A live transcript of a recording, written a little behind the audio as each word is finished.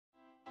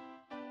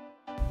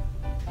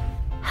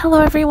Hello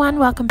everyone,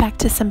 welcome back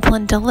to Simple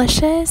and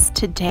Delicious.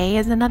 Today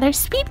is another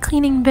speed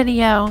cleaning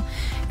video.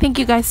 Thank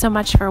you guys so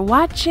much for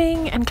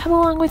watching and come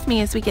along with me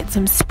as we get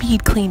some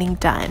speed cleaning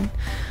done.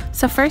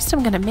 So first I'm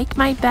going to make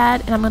my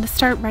bed and I'm going to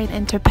start right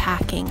into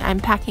packing. I'm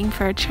packing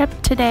for a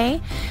trip today,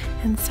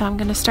 and so I'm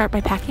going to start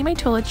by packing my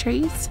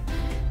toiletries.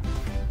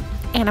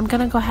 And I'm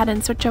going to go ahead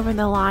and switch over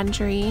the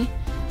laundry.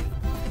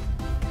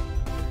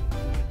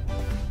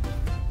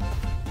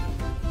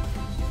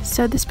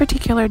 So this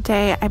particular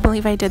day, I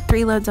believe I did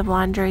 3 loads of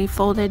laundry,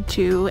 folded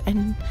 2,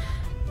 and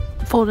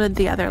folded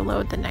the other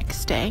load the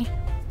next day.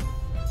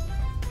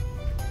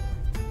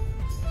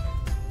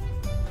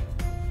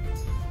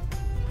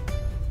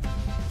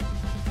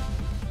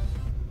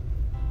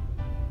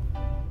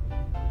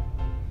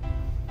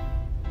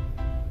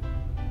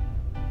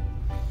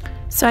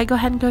 So I go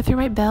ahead and go through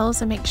my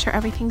bills and make sure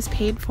everything's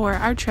paid for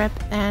our trip,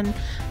 and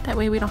that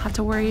way we don't have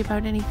to worry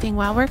about anything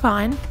while we're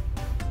gone.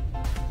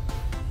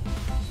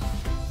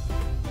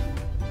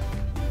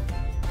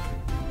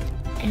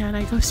 And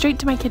I go straight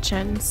to my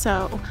kitchen.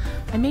 So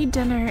I made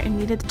dinner and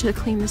needed to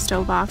clean the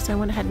stove off, so I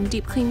went ahead and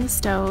deep cleaned the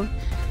stove,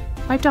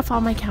 wiped off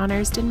all my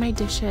counters, did my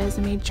dishes,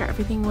 and made sure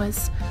everything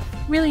was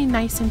really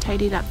nice and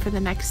tidied up for the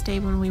next day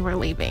when we were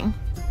leaving.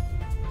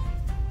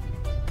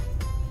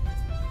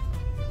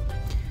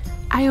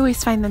 I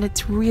always find that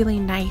it's really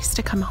nice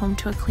to come home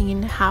to a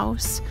clean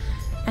house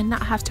and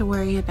not have to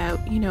worry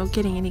about,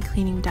 getting any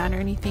cleaning done or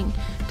anything,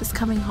 just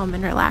coming home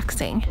and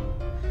relaxing.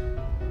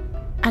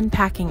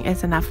 Unpacking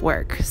is enough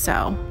work,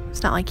 so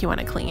it's not like you want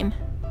to clean.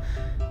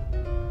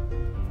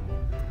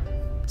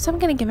 So I'm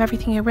going to give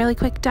everything a really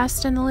quick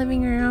dust in the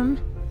living room.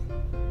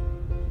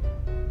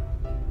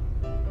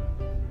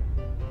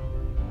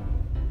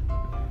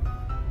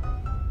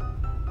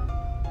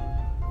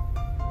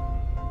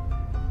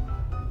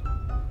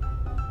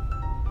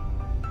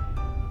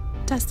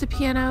 Dust the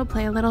piano,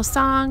 play a little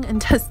song, and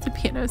dust the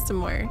piano some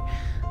more.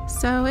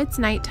 So it's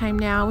nighttime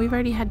now. We've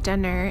already had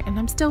dinner and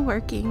I'm still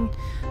working,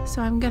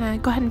 so I'm gonna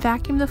go ahead and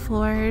vacuum the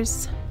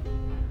floors,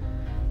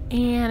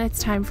 and it's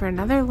time for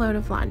another load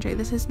of laundry.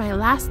 This is my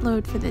last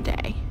load for the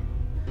day.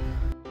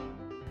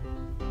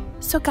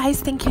 So guys,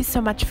 thank you so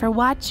much for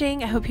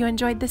watching. I hope you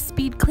enjoyed this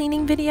speed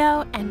cleaning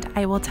video, and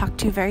I will talk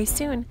to you very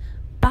soon.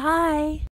 Bye!